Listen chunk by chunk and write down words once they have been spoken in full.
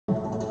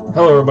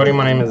Hello everybody,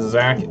 my name is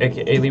Zach,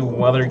 aka the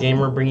Weather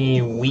Gamer, bringing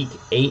you Week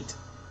 8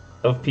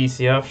 of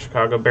PCF.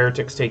 Chicago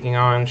Beartics taking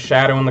on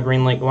Shadow and the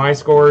Green Lake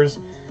Gliscors,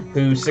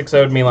 who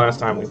 6-0'd me last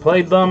time we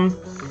played them.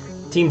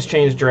 Team's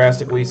changed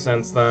drastically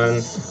since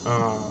then.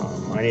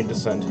 I need to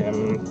send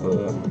him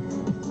the...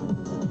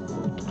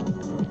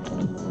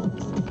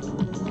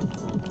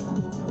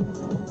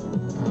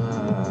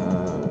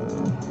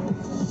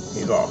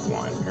 he's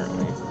offline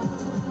apparently.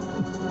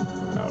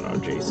 Oh no,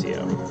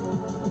 JCM.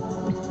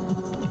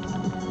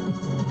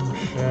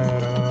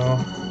 Shadow.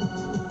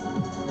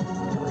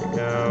 There we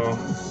go.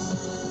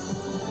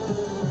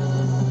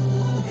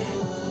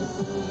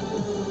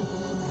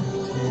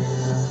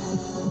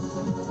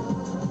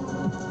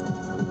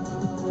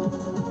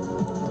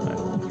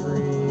 Title 3.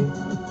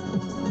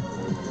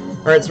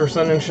 Alright, so we're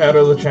sending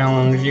Shadow the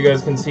challenge. You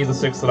guys can see the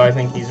 6 that I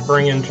think he's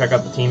bringing. Check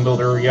out the team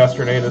builder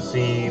yesterday to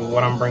see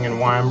what I'm bringing,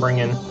 why I'm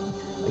bringing.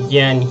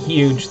 Again,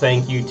 huge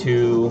thank you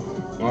to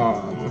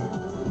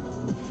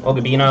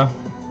Olgabina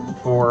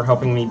for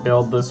helping me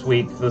build this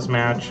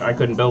match. I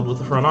couldn't build with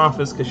the front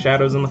office because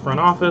Shadow's in the front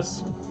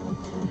office.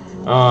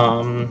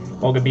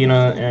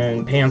 Olgabina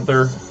and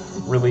Panther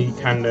really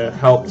kind of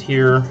helped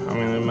here.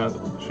 I'm going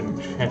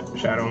to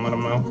Shadow and let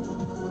him know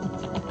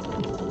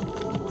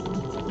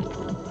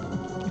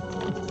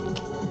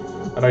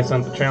that I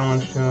sent the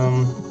challenge to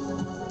him.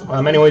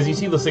 Anyways, you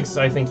see the 6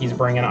 I think he's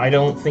bringing. I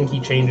don't think he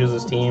changes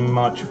his team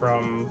much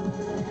from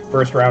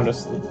first round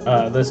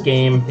of this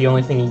game. The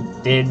only thing he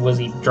did was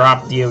he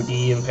dropped DOD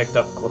and picked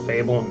up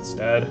Clefable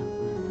instead,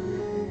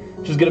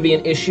 which is going to be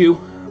an issue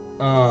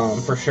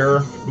for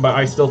sure. But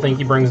I still think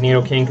he brings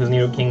Nidoking because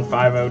Nidoking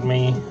 5-0'd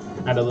me.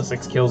 Out of the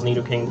 6 kills,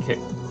 Nidoking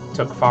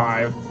took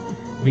 5.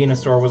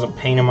 Venusaur was a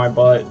pain in my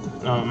butt.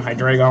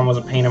 Hydreigon was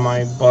a pain in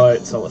my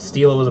butt.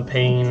 Celesteela was a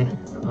pain.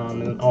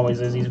 And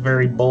always is. He's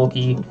very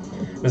bulky.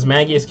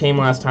 Mismagius came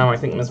last time. I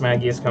think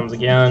Mismagius comes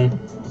again.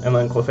 And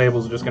then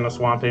Clefable's just going to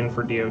swap in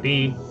for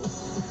DOD.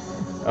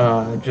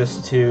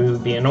 Just to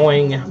be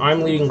annoying.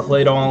 I'm leading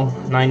Claydol.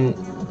 9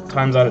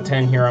 times out of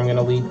 10 here, I'm going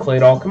to lead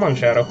Claydol. Come on,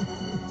 Shadow.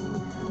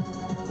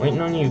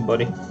 Waiting on you,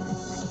 buddy.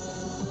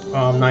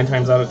 9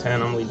 times out of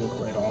 10, I'm leading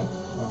Claydol.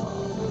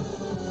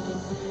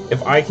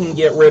 If I can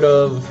get rid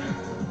of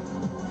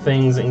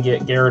things and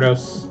get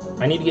Gyarados...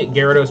 I need to get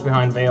Gyarados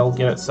behind Veil,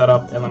 get it set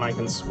up, and then I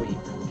can sweep.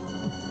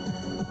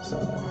 So,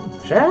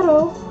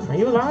 Shadow, are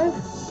you alive?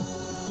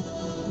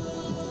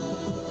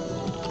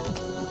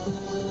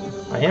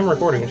 I am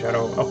recording,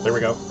 Shadow. Oh, there we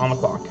go, on the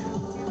clock.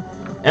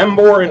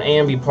 Emboar and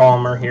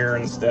Ambipom are here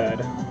instead.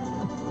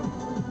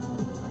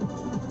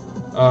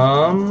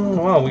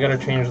 Well, we gotta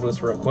change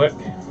this real quick.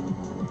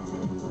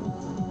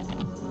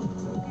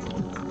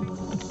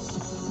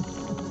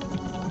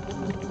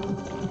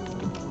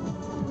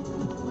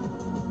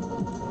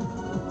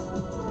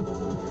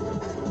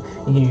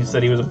 He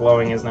said he was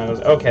blowing his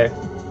nose. Okay,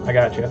 I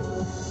got you.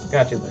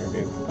 Got you there,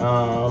 dude.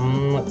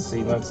 Let's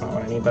see. That's not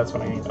what I need. That's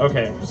what I need.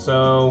 Okay,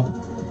 so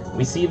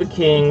we see the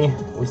King.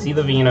 We see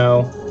the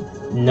Veno.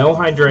 No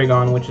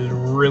Hydreigon, which is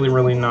really,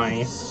 really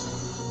nice.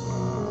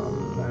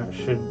 That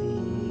should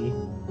be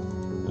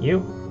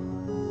you.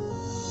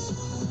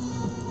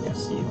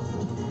 Yes, you.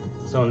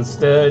 So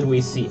instead,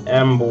 we see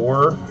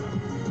Emboar.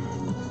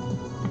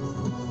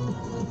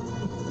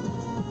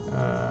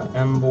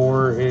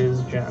 Emboar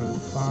is Gen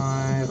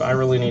 5. I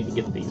really need to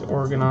get these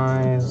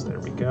organized. There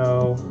we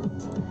go.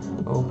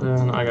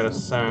 Open. I gotta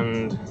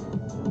send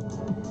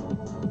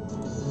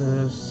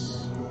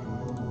this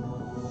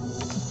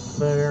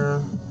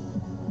there.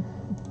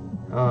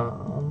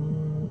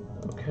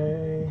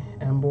 Okay.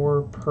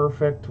 Emboar,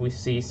 perfect. We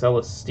see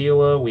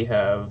Celesteela. We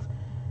have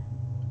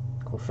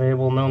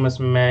Clefable, no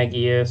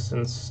Mismagius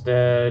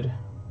instead.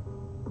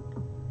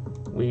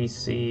 We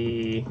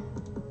see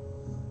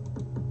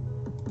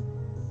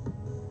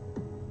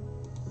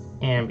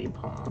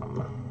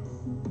Ambipom.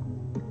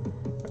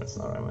 That's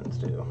not what I meant to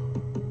do.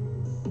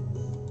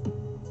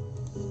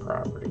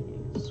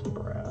 Properties,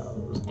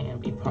 browse,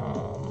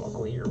 Ambipom.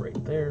 Luckily you're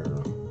right there.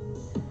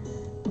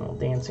 Little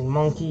dancing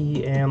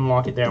monkey, and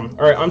lock it down.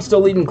 Alright, I'm still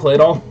leading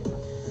Claydol.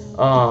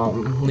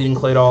 Leading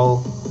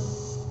Claydol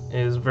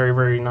is very,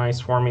 very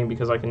nice for me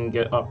because I can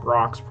get up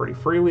rocks pretty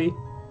freely.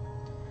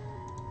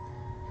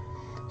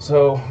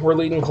 So, we're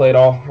leading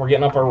Claydol. We're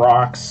getting up our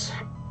rocks.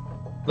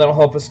 That'll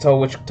help us tell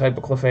which type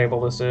of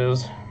Clefable this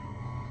is.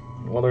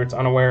 Whether it's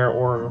Unaware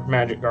or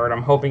Magic Guard.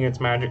 I'm hoping it's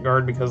Magic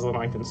Guard because then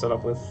I can set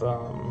up with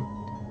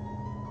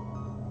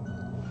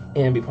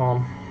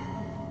Ambipom.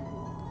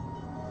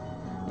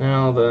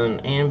 Now then,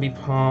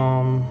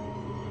 Ambipom.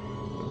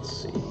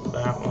 Let's see,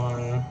 that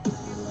one.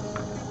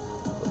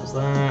 Close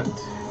that.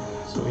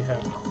 So we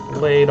have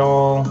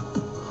Claydol.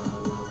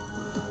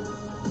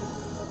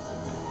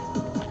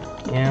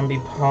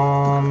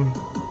 Ambipom.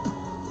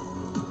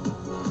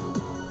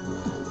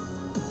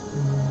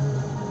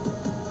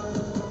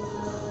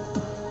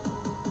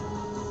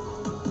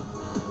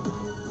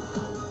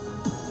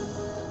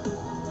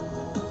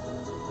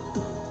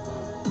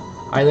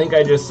 I think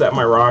I just set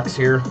my rocks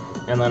here,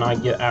 and then I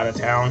get out of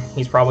town.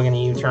 He's probably going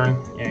to U-turn.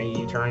 Yeah, he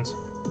U-turns.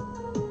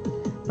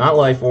 Not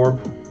Life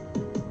Orb.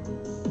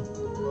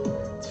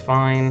 It's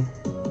fine.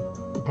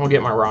 I'll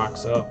get my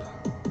rocks up.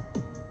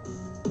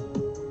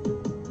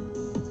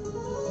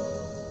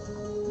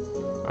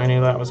 I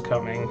knew that was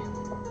coming.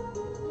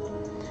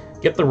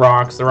 Get the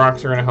rocks. The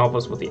rocks are going to help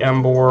us with the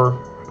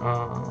Embor.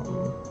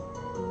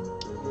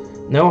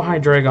 No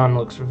Hydreigon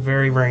looks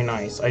very, very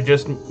nice. It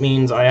just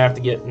means I have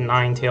to get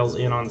Ninetales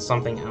in on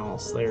something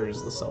else.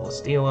 There's the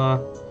Celesteela.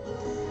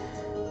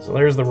 So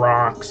there's the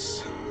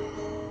rocks.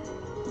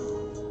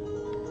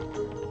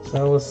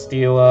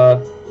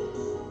 Celesteela.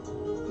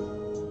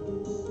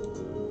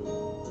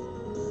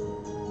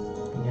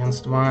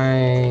 Against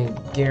my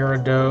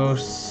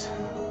Gyarados.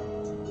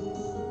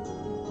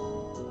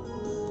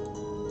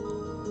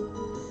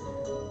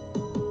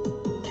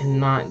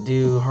 Cannot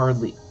do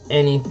hardly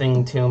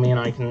anything to me, and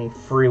I can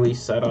freely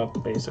set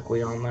up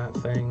basically on that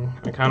thing.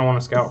 I kind of want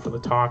to scout for the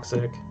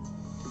Toxic.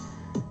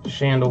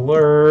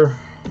 Chandelure.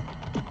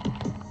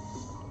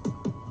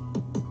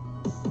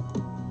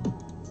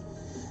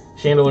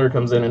 Chandelure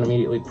comes in and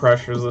immediately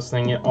pressures this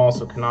thing. It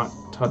also cannot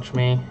touch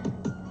me.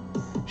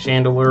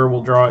 Chandelure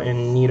will draw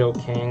in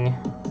Nidoking.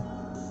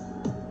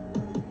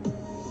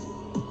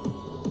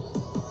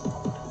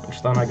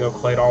 Which then I go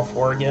Claydol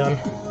for again.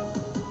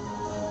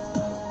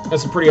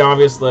 It's pretty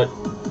obvious that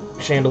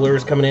Chandelure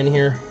is coming in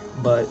here,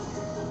 but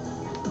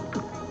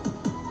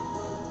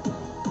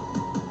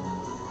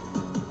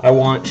I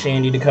want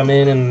Shandy to come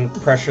in and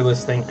pressure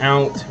this thing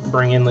out,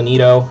 bring in the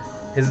Nido.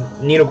 His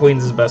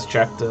Nidoqueen's his best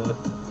check to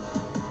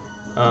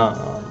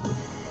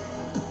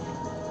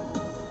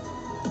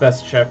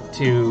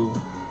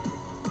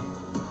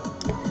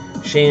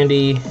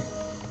Shandy.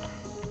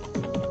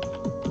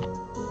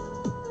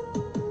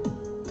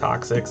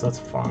 Toxics, that's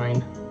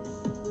fine.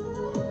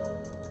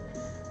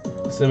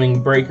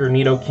 Assuming Breaker,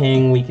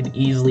 Nidoking, we could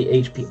easily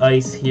HP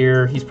Ice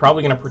here. He's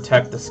probably going to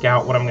protect the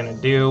Scout, what I'm going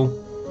to do.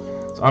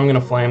 So I'm going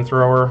to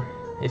Flamethrower.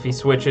 If he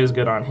switches,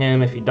 good on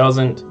him. If he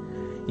doesn't,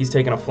 he's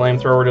taking a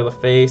Flamethrower to the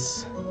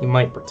face. He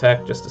might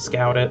protect just to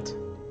scout it.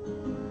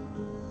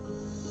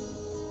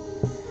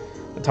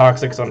 The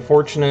Toxic's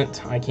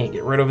unfortunate. I can't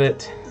get rid of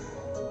it.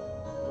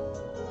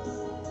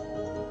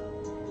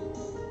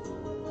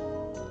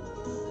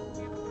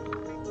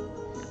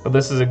 But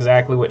this is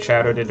exactly what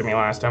Shadow did to me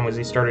last time, was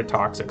he started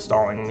Toxic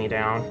stalling me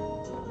down.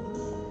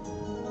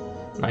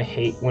 And I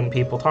hate when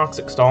people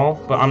Toxic stall,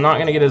 but I'm not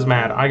going to get as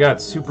mad. I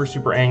got super,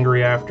 super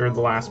angry after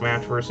the last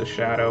match versus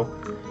Shadow.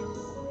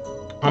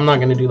 I'm not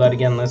going to do that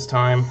again this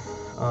time.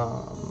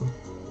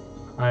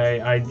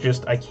 I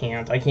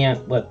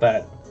can't let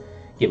that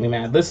get me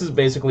mad. This is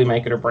basically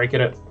make it or break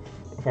it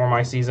for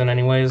my season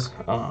anyways,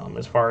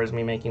 as far as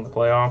me making the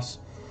playoffs.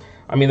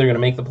 I'm either going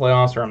to make the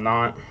playoffs or I'm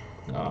not.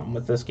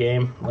 With this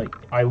game, like,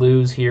 I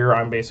lose here,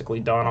 I'm basically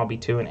done. I'll be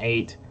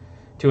 2-8,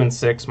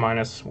 2-6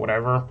 minus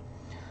whatever,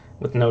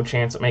 with no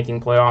chance at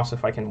making playoffs.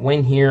 If I can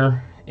win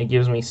here, it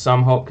gives me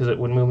some hope, because it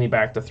would move me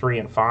back to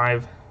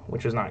 3-5,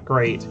 which is not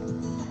great,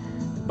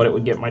 but it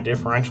would get my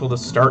differential to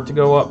start to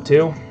go up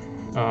too.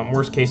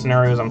 Worst case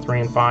scenario is I'm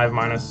 3-5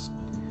 minus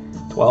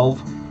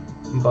 12,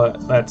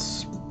 but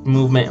that's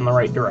movement in the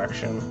right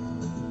direction.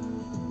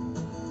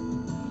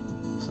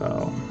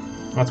 So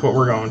that's what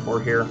we're going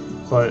for here.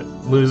 But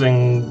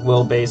losing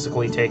will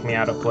basically take me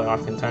out of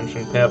playoff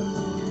contention. Pip.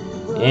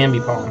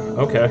 Ambipom.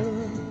 Okay.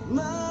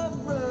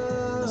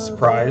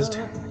 Surprised.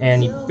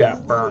 And you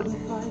got burnt.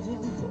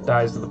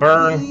 Dies to the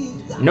burn.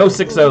 No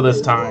 6-0 this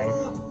time.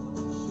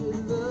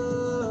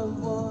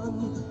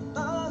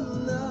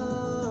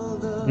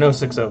 No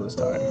 6-0 this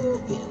time.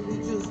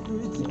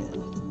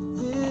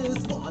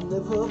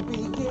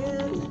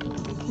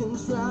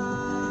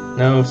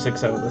 No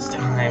 6-0 this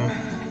time.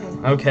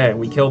 Okay,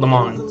 we killed him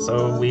on.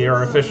 So we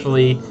are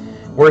officially,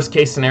 worst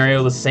case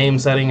scenario, the same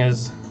setting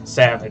as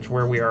Savage,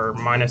 where we are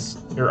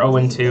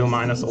 0-2,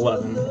 minus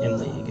 11 in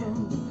league.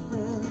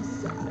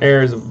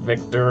 There's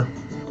Victor.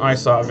 I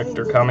saw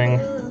Victor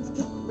coming.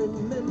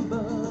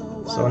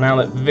 So now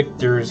that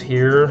Victor's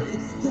here,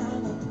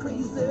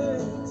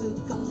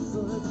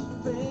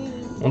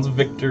 what's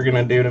Victor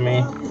gonna do to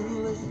me?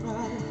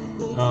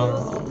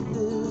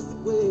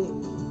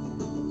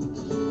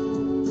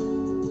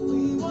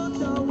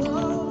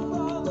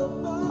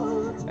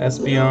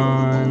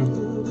 Espeon.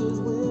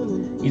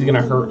 He's going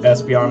to hurt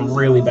Espeon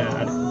really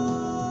bad.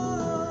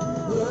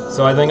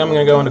 So I think I'm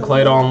going to go into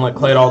Claydol and let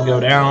Claydol go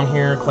down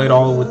here.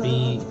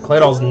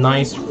 Claydol's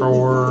nice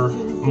for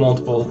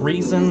multiple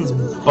reasons,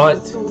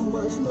 but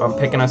if I'm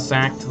picking a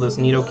sack to this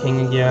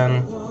Nidoking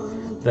again,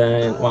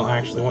 then, well,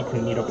 actually, what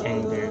can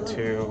Nidoking do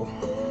to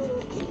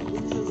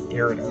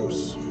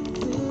Gyarados?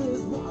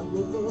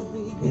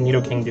 What can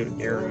Nidoking do to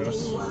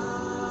Gyarados?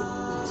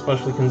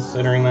 Especially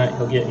considering that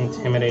he'll get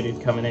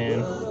intimidated coming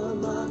in.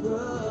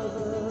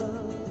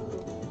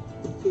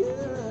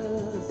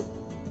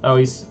 Oh,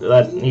 he's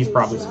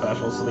probably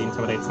special, so the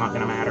intimidate's not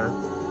gonna matter.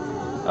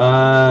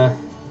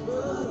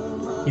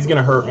 He's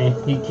gonna hurt me.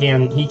 He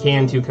can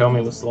 2-KO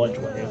me with Sludge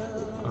Wave.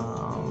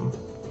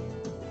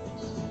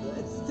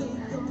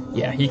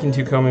 Yeah, he can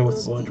 2-KO me with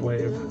Sludge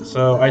Wave.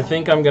 So I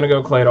think I'm gonna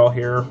go Claydol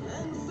here.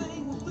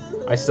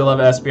 I still have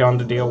Espeon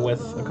to deal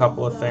with a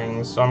couple of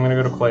things, so I'm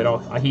gonna go to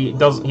Claydol.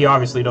 He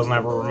obviously doesn't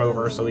have a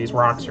remover, so these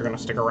rocks are gonna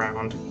stick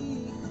around.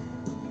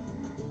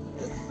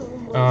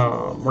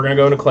 We're gonna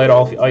go into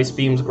Claydol. If he Ice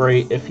Beam's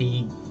great. If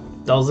he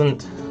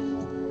doesn't,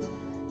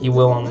 he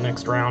will on the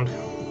next round.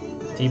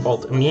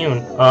 T-Bolt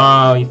immune.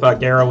 Oh, you thought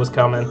Gyaro was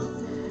coming.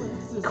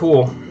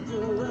 Cool.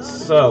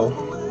 So,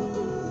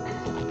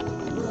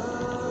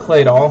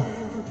 Claydol.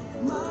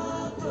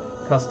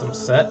 Custom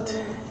set.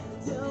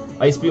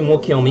 Ice Beam will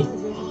kill me.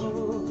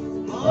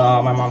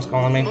 My mom's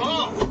calling me.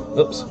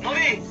 Oops.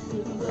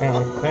 Hang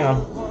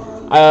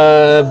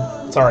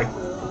on. Sorry.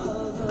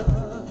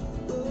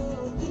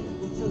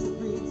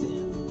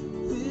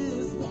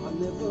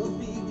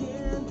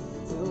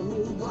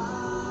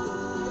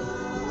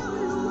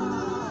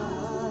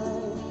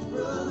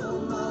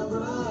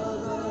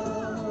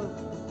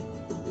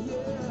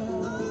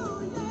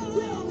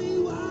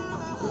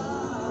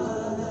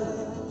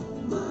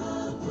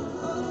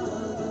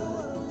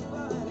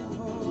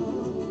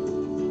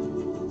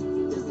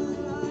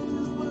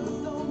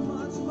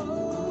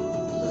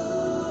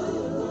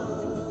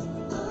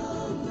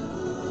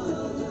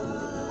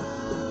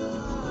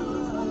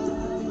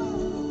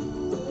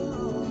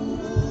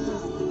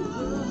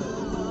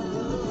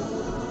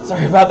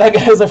 Sorry about that,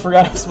 guys. I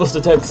forgot I was supposed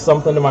to text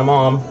something to my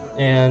mom,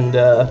 and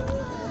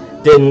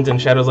didn't,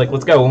 and Shadow's like,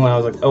 let's go, and I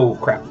was like, oh,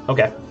 crap.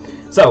 Okay.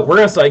 So, we're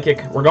going to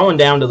Psychic. We're going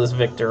down to this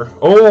Victor.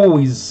 Oh,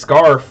 he's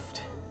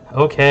Scarfed.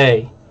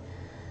 Okay.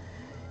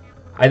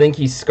 I think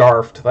he's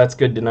Scarfed. That's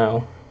good to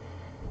know.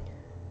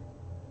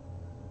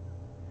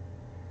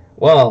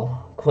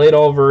 Well,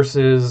 Claydol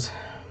versus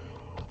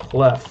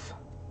Clef.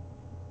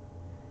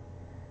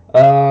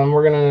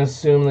 We're going to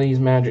assume that he's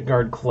Magic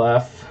Guard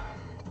Clef.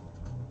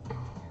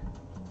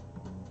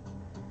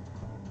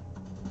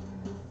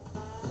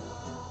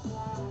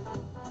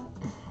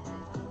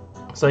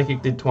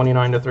 Psychic did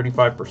 29 to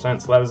 35%,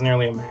 so that was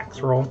nearly a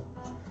max roll.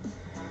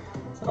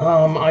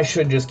 I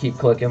should just keep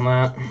clicking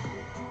that.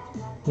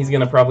 He's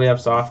going to probably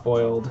have Soft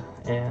Boiled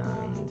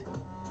and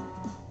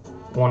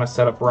want to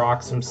set up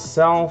rocks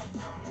himself.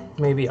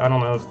 Maybe, I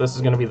don't know if this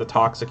is going to be the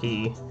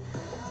Toxic-y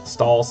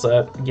stall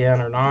set again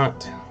or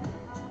not.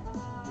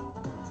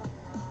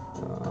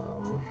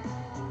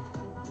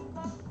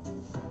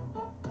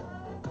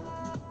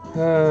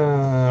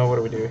 What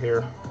do we do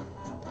here?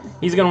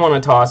 He's going to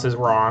want to toss his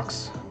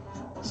rocks.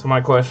 So my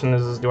question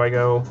is do I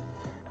go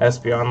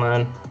Espeon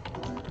then?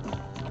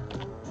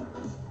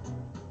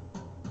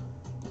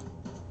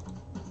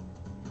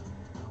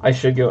 I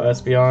should go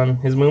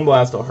Espeon. His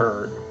Moonblast will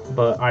hurt,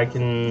 but I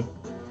can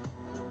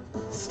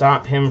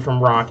stop him from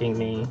rocking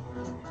me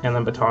and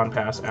then Baton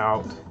Pass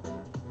out.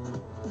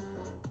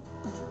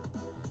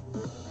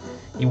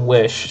 He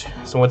wished.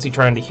 So what's he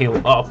trying to heal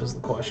up is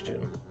the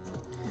question.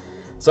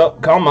 So,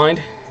 Calm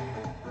Mind.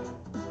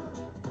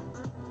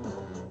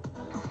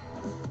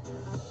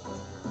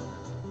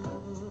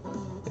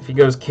 If he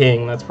goes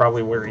King, that's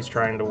probably where he's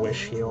trying to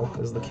Wish Heal,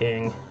 is the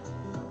King.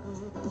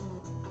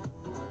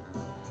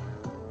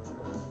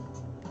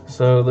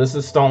 So this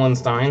is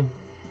Stallenstein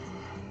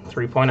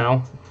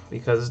 3.0,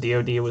 because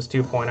DOD was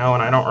 2.0,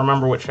 and I don't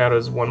remember what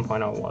Shadow's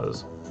 1.0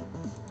 was.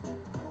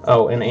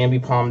 Oh, and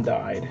Ambipom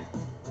died.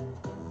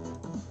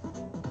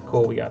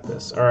 Cool, we got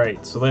this.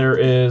 Alright, so there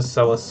is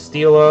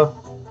Celesteela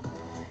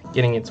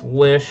getting its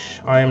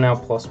Wish. I am now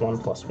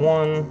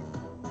 +1/+1.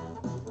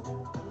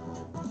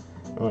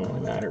 Doesn't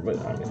really matter, but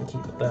I'm going to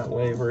keep it that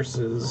way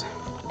versus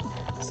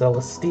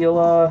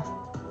Celesteela.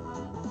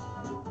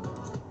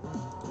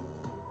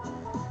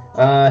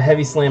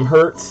 Heavy Slam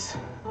hurts,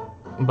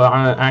 but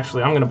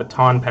actually I'm going to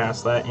Baton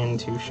Pass that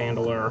into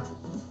Chandelure.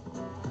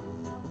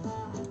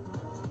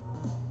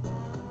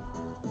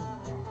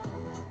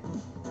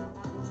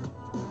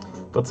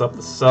 Puts up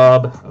the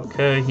sub.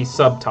 Okay, he's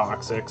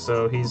sub-toxic,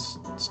 so he's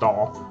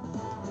stall.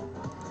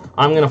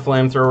 I'm going to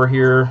Flamethrower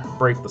here,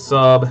 break the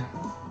sub.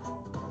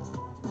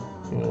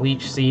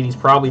 Leech Seed, he's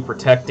probably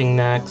protecting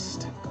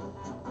next.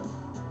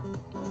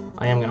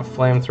 I am going to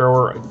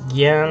Flamethrower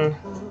again.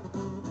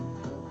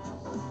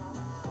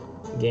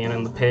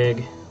 Ganon the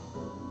pig.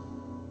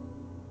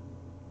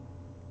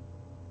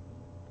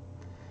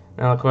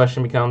 Now the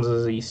question becomes,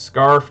 is he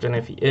Scarfed? And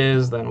if he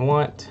is, then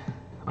what?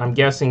 I'm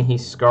guessing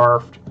he's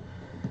Scarfed.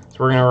 So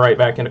we're going to right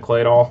back into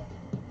Claydol.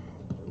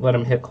 Let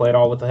him hit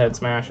Claydol with the Head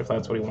Smash if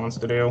that's what he wants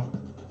to do.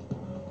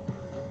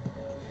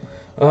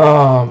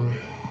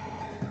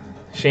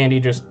 Shandy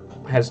just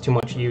has too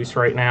much use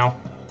right now.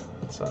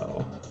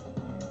 So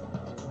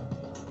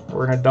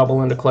we're going to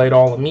double into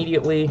Claydol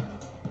immediately.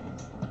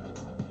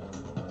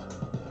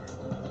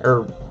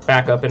 Or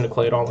back up into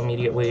Claydol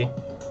immediately.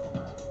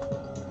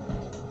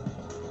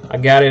 I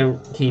gotta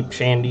keep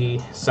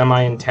Shandy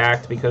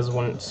semi-intact because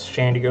once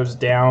Shandy goes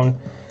down,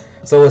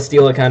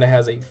 Celesteela kind of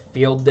has a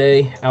field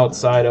day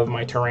outside of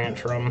my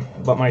Tyrantrum,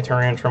 but my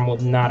Tyrantrum will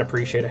not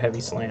appreciate a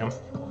Heavy Slam.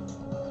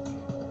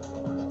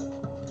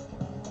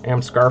 I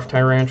am Scarf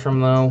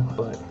Tyrantrum though,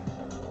 but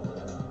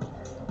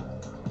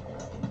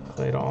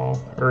Claydol,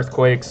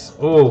 Earthquakes.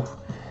 Ooh,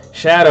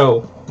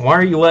 Shadow, why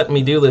are you letting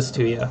me do this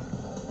to you?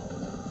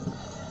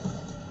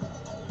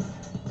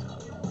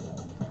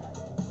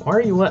 Why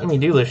are you letting me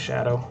do this,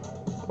 Shadow?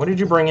 What did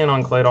you bring in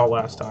on Claydol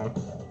last time?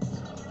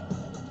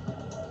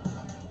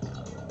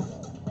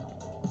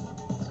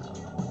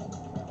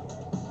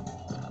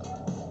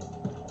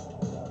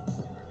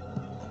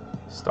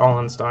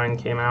 Stalinstein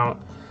came out,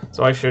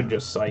 so I should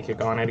just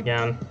Psychic on it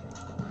again.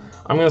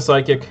 I'm going to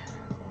Psychic.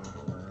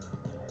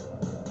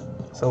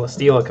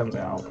 Celesteela comes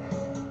out.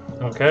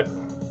 Okay.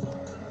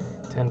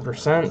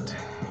 10%.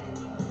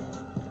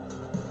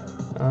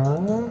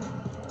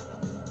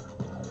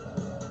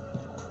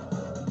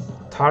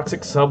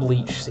 Toxic Sub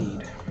Leech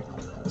Seed.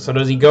 So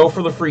does he go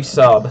for the free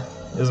sub,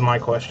 is my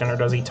question, or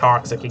does he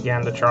Toxic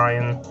again to try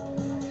and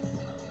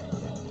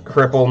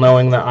cripple,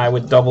 knowing that I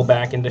would double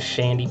back into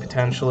Shandy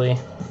potentially?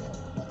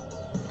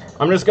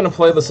 I'm just going to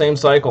play the same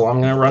cycle.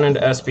 I'm going to run into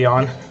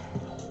Espeon.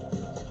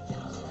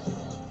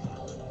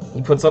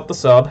 He puts up the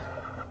sub.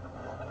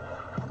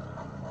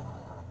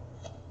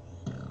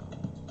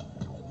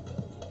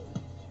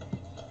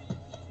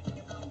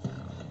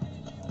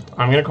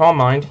 I'm going to Calm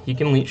Mind. He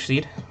can Leech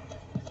Seed.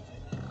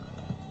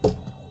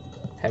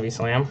 Heavy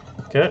Slam.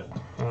 Okay,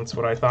 that's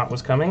what I thought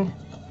was coming.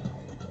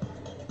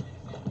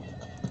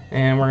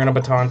 And we're going to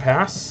Baton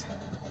Pass.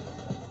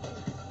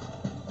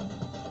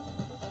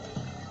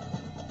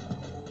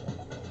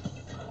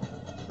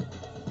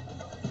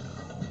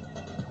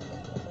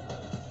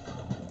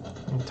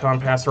 Baton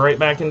Pass right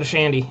back into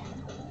Shandy.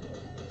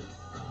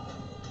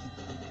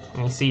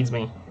 And he Seeds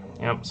me.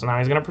 Yep, so now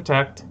he's going to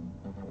Protect.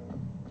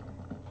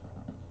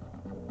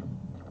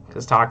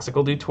 Because Toxic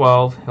will do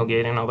 12. He'll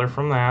gain another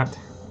from that.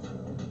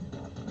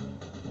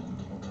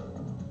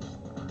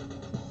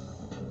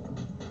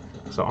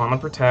 So on the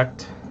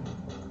Protect,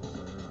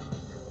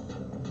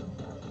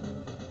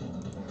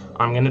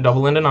 I'm going to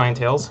double into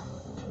Ninetales.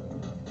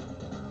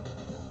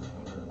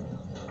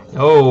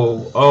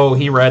 Oh,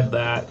 he read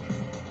that.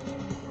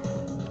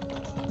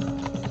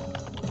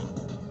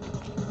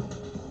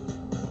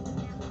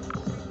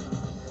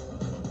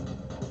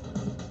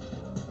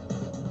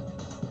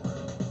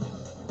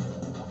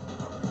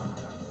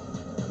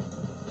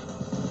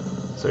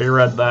 So he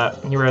read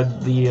that. He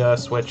read the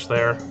switch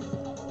there.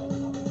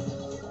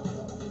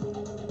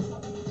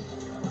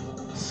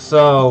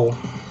 So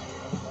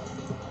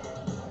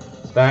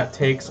that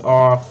takes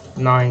off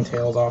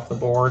Ninetales off the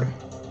board.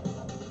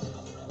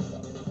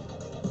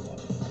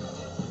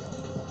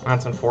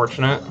 That's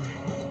unfortunate.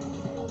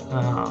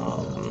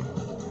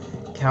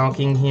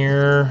 Calking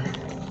here,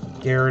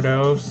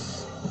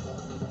 Gyarados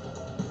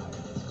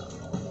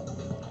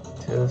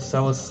to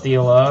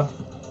Celesteela.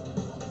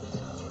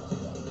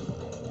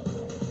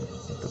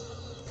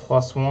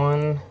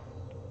 +1.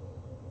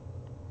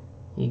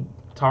 He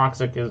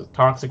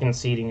Toxic and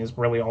Seeding is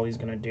really all he's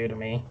gonna do to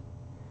me.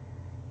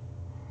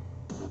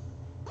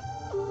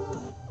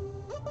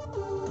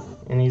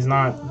 And he's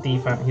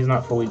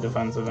not fully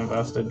defensive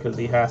invested because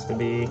he has to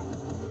be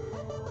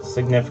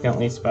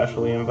significantly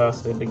specially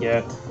invested to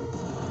get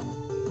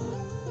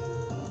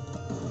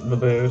the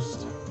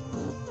boost.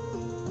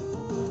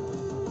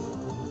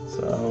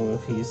 So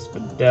if he's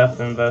Spadef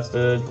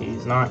invested,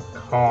 he's not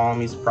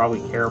Calm, he's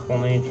probably Careful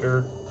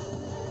Nature.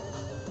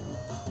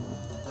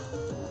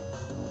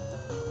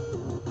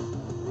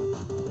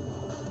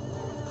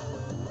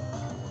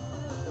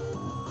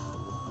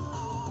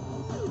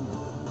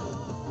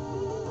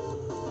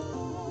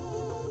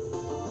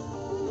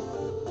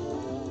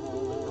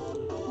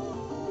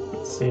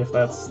 See if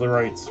that's the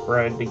right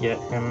spread to get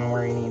him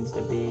where he needs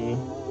to be.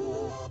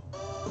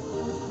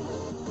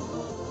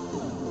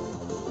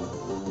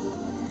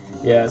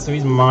 Yeah, so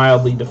he's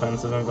mildly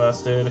defensive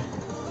invested.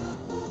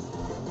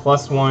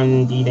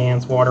 +1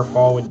 D-Dance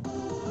Waterfall with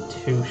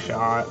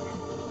 2-shot.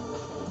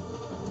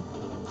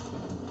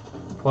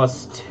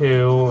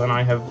 +2, and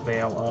I have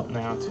Veil up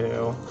now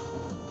too.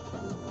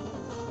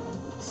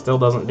 Still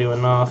doesn't do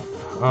enough.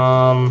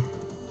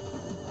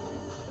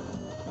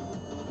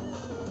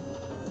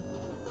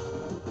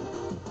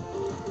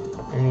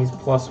 And he's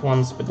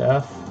 +1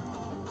 Spadef.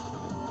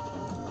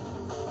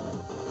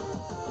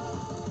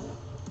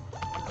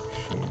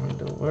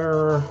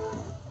 Chandelier.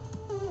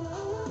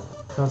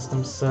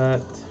 Custom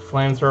set.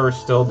 Flamethrower's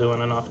still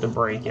doing enough to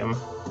break him.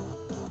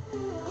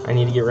 I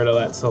need to get rid of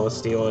that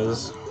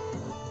Celesteela's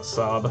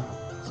sub.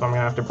 So I'm going to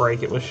have to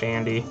break it with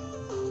Shandy.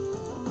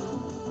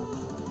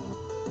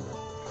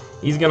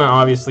 He's going to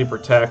obviously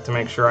Protect to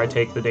make sure I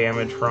take the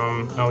damage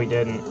from... No, he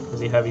didn't, because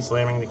he Heavy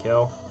Slamming to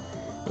kill.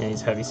 And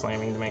he's Heavy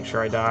Slamming to make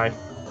sure I die.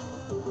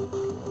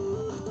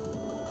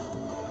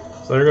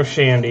 So there goes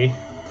Shandy.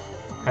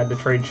 Had to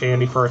trade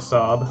Shandy for a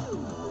sub.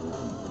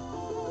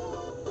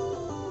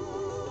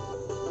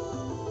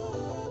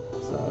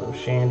 So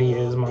Shandy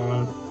is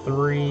Mon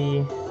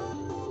 3.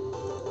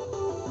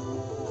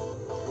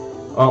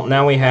 Well,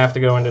 now we have to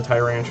go into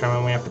Tyrantrum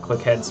and we have to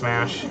click Head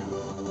Smash.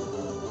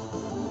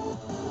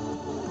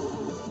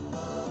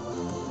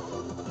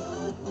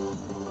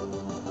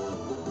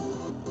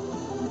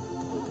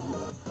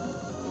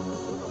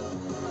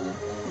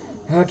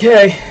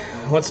 Okay,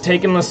 let's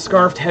take him the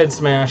Scarfed Head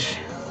Smash.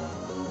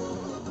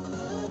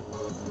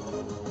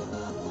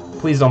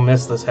 Please don't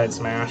miss this Head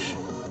Smash.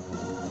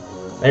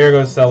 There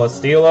goes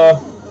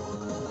Celesteela.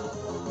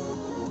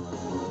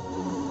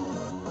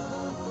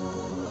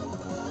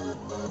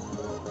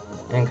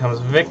 In comes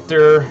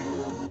Victor.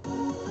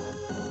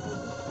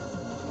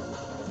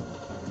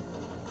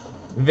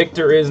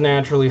 Victor is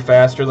naturally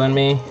faster than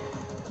me,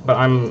 but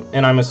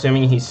I'm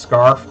assuming he's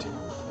scarfed.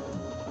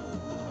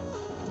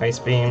 Ice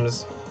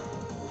beams.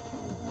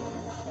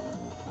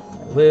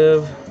 I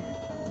live.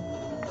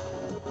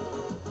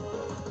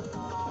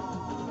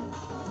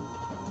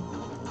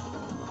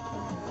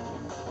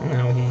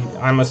 No,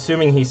 I'm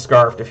assuming he's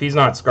scarfed. If he's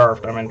not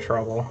scarfed, I'm in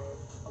trouble.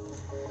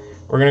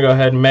 We're gonna go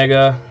ahead and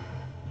Mega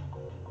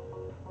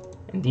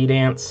and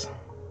D-Dance.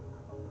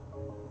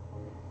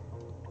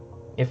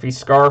 If he's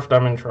scarfed,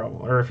 I'm in trouble.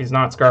 Or if he's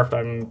not scarfed,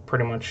 I'm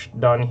pretty much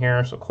done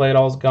here. So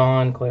Claydol's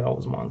gone. Claydol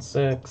was Mon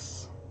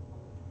 6.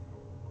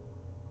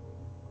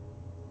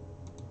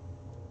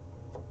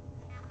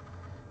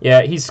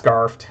 Yeah, he's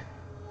scarfed.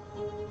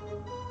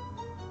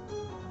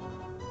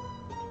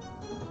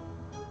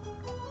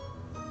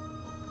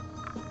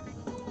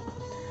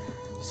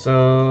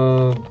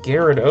 So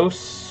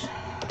Gyarados,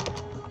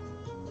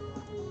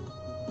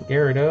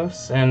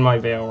 and my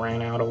Veil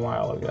ran out a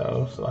while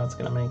ago, so that's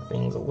going to make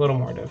things a little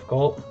more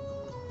difficult.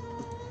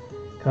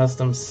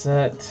 Custom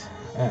set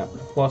at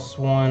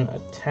 +1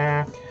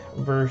 attack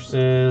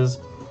versus,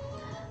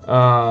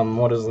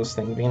 what is this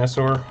thing,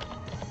 Venusaur?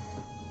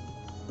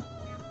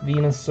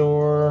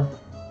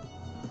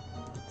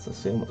 Let's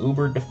assume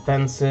uber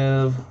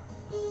defensive.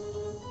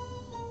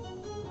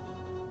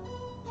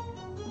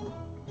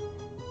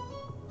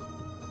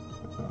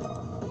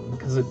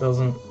 Because it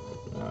doesn't,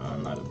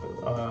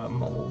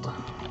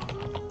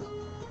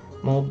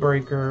 Mold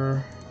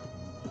Breaker.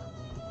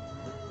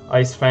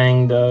 Ice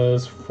Fang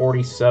does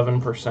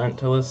 47%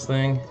 to this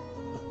thing.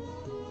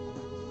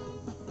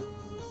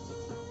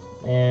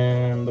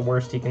 And the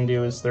worst he can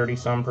do is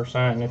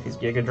 30-some%, and if he's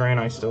Giga Drain,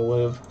 I still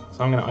live.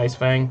 So I'm going to Ice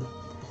Fang.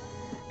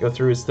 Go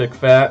through his thick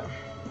fat.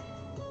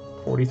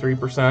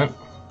 43%.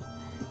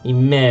 He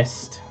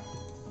missed.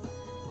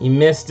 He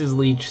missed his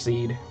Leech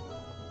Seed.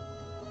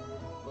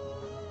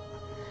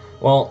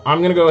 Well, I'm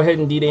going to go ahead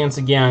and D-Dance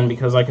again,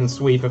 because I can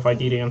sweep if I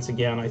D-Dance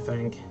again, I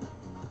think.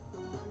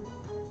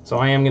 So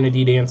I am going to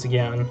D-Dance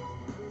again.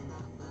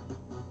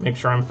 Make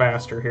sure I'm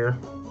faster here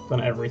than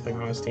everything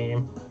on his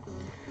team.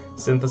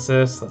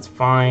 Synthesis, that's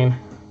fine.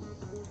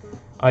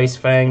 Ice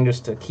Fang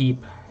just to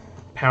keep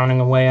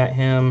pounding away at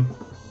him.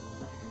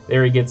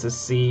 There he gets his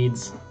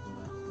seeds.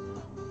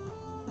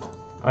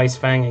 Ice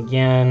Fang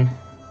again.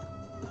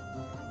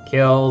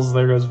 Kills.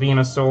 There goes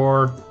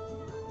Venusaur.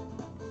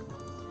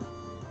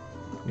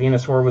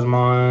 Venusaur was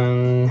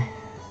Mon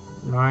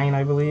 9,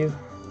 I believe.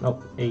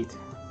 Nope, 8.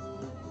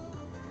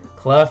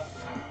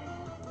 Clef.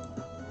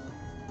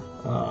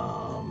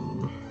 I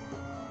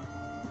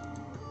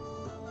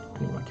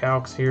need my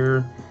calcs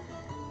here.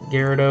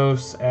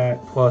 Gyarados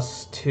at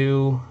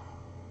 +2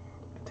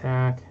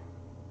 attack.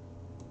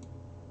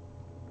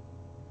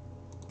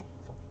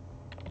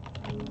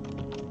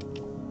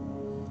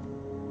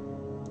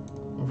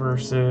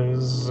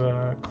 Versus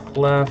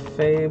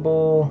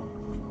Clefable.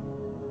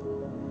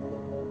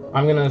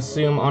 I'm gonna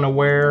assume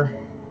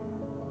unaware,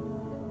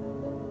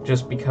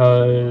 just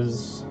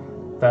because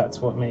that's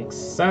what makes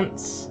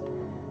sense.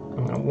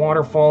 I'm gonna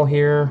waterfall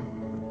here.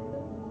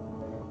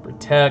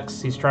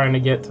 Protects. He's trying to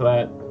get to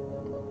that.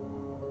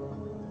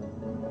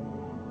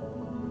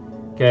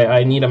 Okay,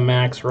 I need a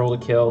max roll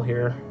to kill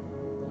here.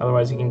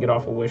 Otherwise he can get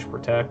off a Wish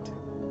Protect.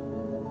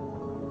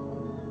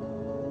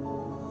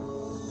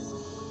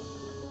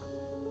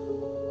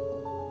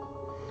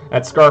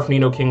 That Scarf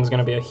Nidoking is going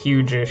to be a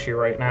huge issue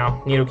right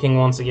now. Nidoking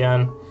once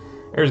again.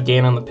 There's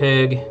Ganon the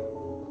Pig.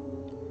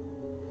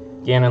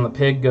 Ganon the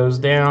Pig goes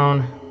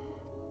down.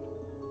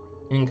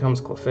 In comes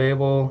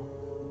Clefable.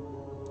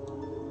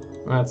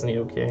 That's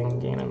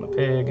Nidoking. Ganon the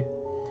Pig.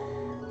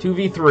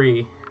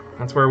 2v3.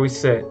 That's where we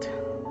sit.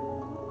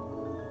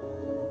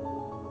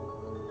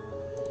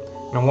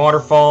 And a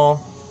Waterfall.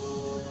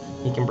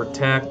 He can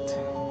Protect.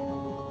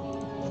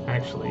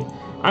 Actually,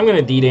 I'm going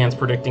to D-Dance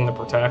predicting the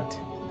Protect.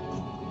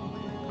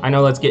 I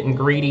know that's getting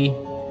greedy,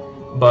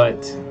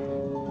 but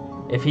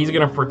if he's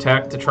going to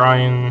Protect to try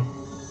and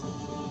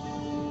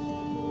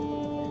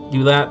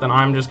do that, then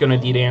I'm just going to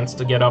D-Dance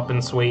to get up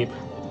and sweep.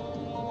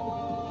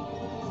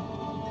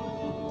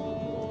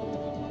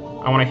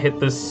 I want to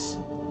hit this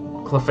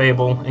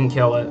Clefable and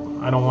kill it.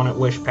 I don't want it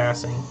Wish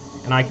Passing.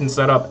 And I can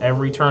set up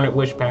every turn it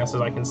Wish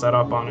Passes, I can set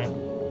up on it.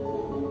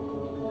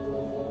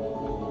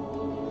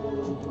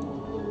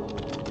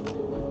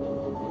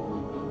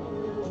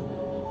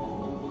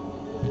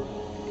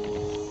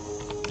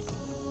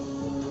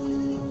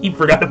 He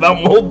forgot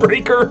about Mold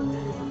Breaker.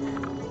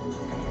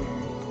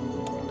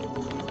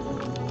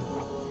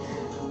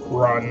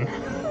 Run.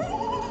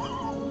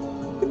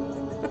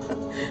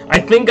 I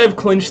think I've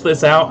clinched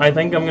this out. I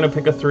think I'm going to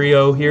pick a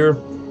 3-0 here.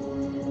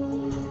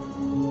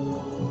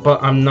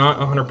 But I'm not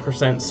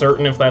 100%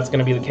 certain if that's going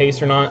to be the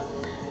case or not.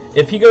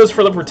 If he goes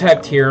for the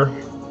Protect here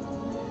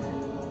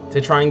to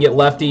try and get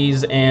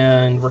lefties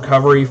and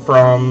recovery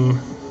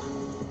from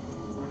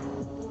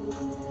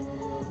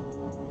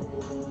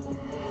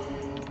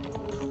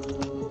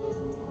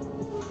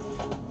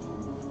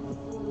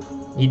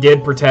He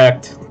did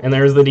protect, and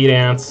there's the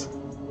D-Dance.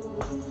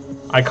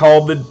 I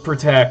called the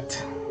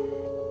protect.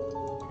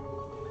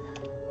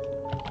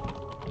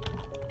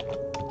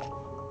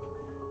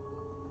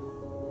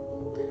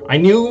 I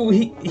knew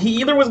he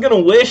either was going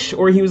to wish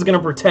or he was going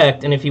to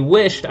protect, and if he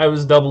wished, I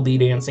was double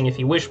D-Dancing. If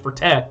he wished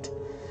protect,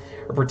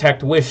 or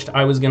protect wished,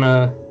 I was going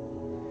to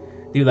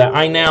do that.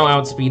 I now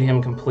outspeed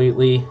him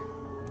completely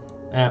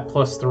at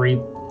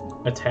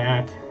 +3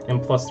 attack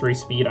and +3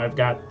 speed. I've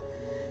got...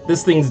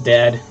 This thing's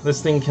dead.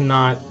 This thing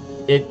cannot...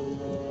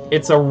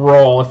 It's a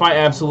roll. If I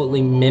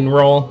absolutely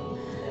min-roll...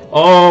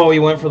 Oh, he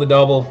went for the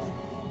double.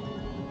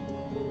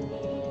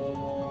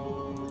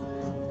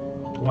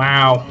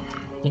 Wow.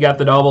 He got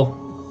the double.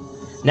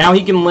 Now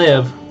he can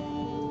live.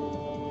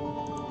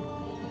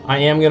 I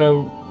am going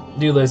to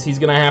do this. He's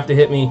going to have to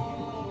hit me.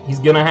 He's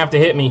going to have to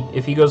hit me.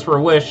 If he goes for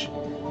a wish,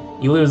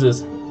 he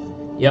loses.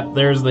 Yep,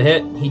 there's the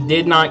hit. He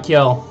did not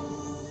kill.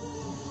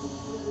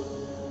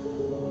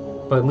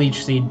 But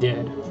Leech Seed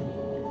did.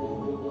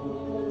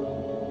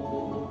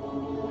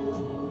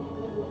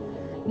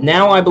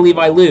 Now I believe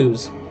I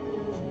lose.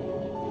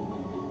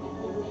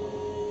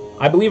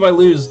 I believe I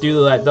lose due to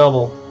that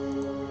double.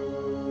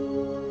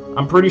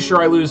 I'm pretty sure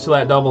I lose to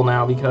that double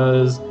now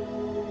because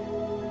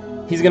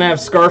he's going to have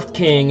Scarfed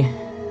King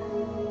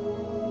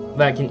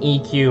that can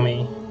EQ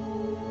me.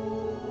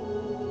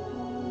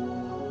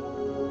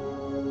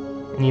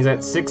 And he's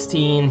at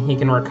 16. He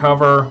can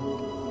recover.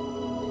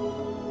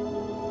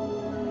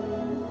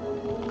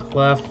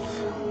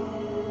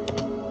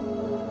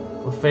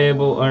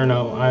 Clefable, or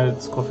no,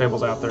 it's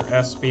Clefable's out there.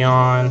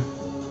 Espeon.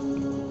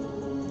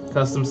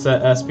 Custom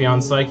set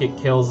Espeon. Psychic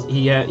kills.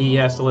 He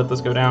has to let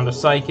this go down to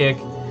Psychic.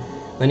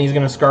 Then he's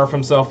going to Scarf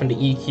himself into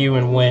EQ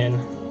and win.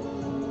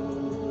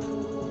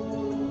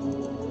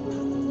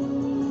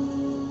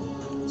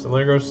 So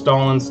there goes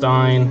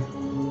Stallenstein.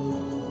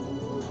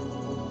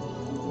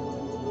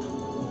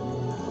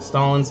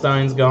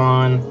 Stallenstein's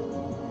gone.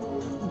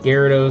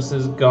 Gyarados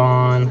is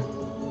gone.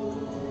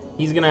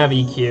 He's going to have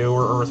EQ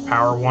or Earth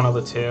Power, one of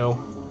the two.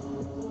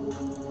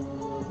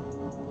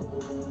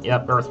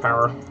 Yep, Earth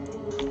Power.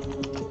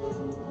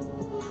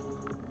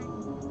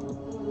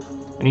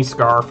 And he's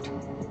Scarfed.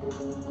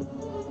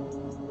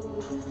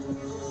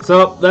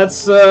 So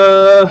that's 2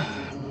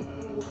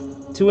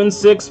 and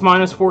 6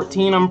 minus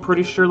 14. I'm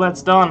pretty sure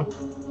that's done.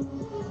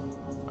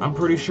 I'm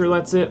pretty sure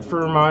that's it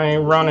for my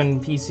run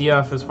in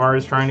PCF as far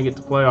as trying to get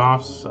to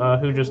playoffs.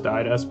 Who just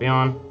died?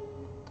 Espeon.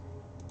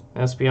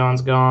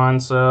 Espeon's gone.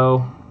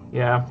 So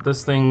yeah,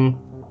 this thing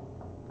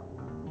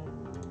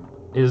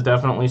is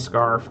definitely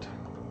Scarfed,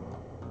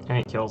 and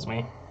it kills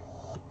me.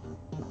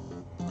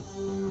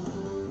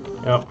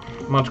 Yep,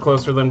 much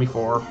closer than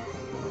before.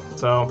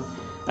 So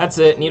that's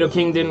it.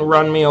 Nidoking didn't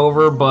run me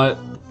over, but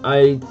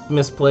I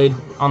misplayed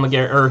on the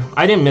or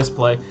I didn't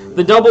misplay.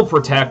 The double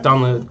protect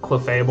on the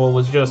Clefable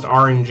was just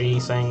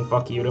RNG saying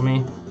fuck you to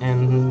me,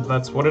 and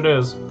that's what it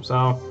is.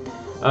 So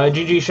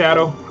GG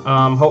Shadow.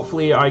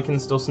 Hopefully I can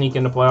still sneak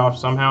into playoffs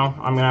somehow.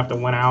 I'm gonna have to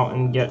win out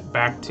and get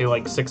back to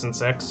like 6 and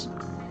 6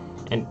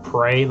 and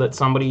pray that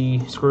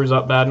somebody screws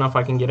up bad enough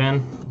I can get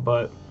in,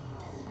 but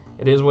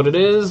it is what it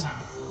is.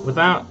 With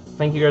that,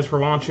 thank you guys for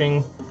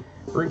watching.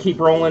 We're gonna keep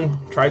rolling,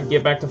 try to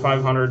get back to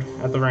 500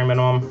 at the very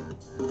minimum.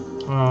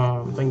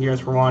 Thank you guys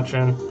for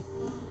watching.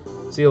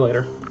 See you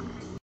later.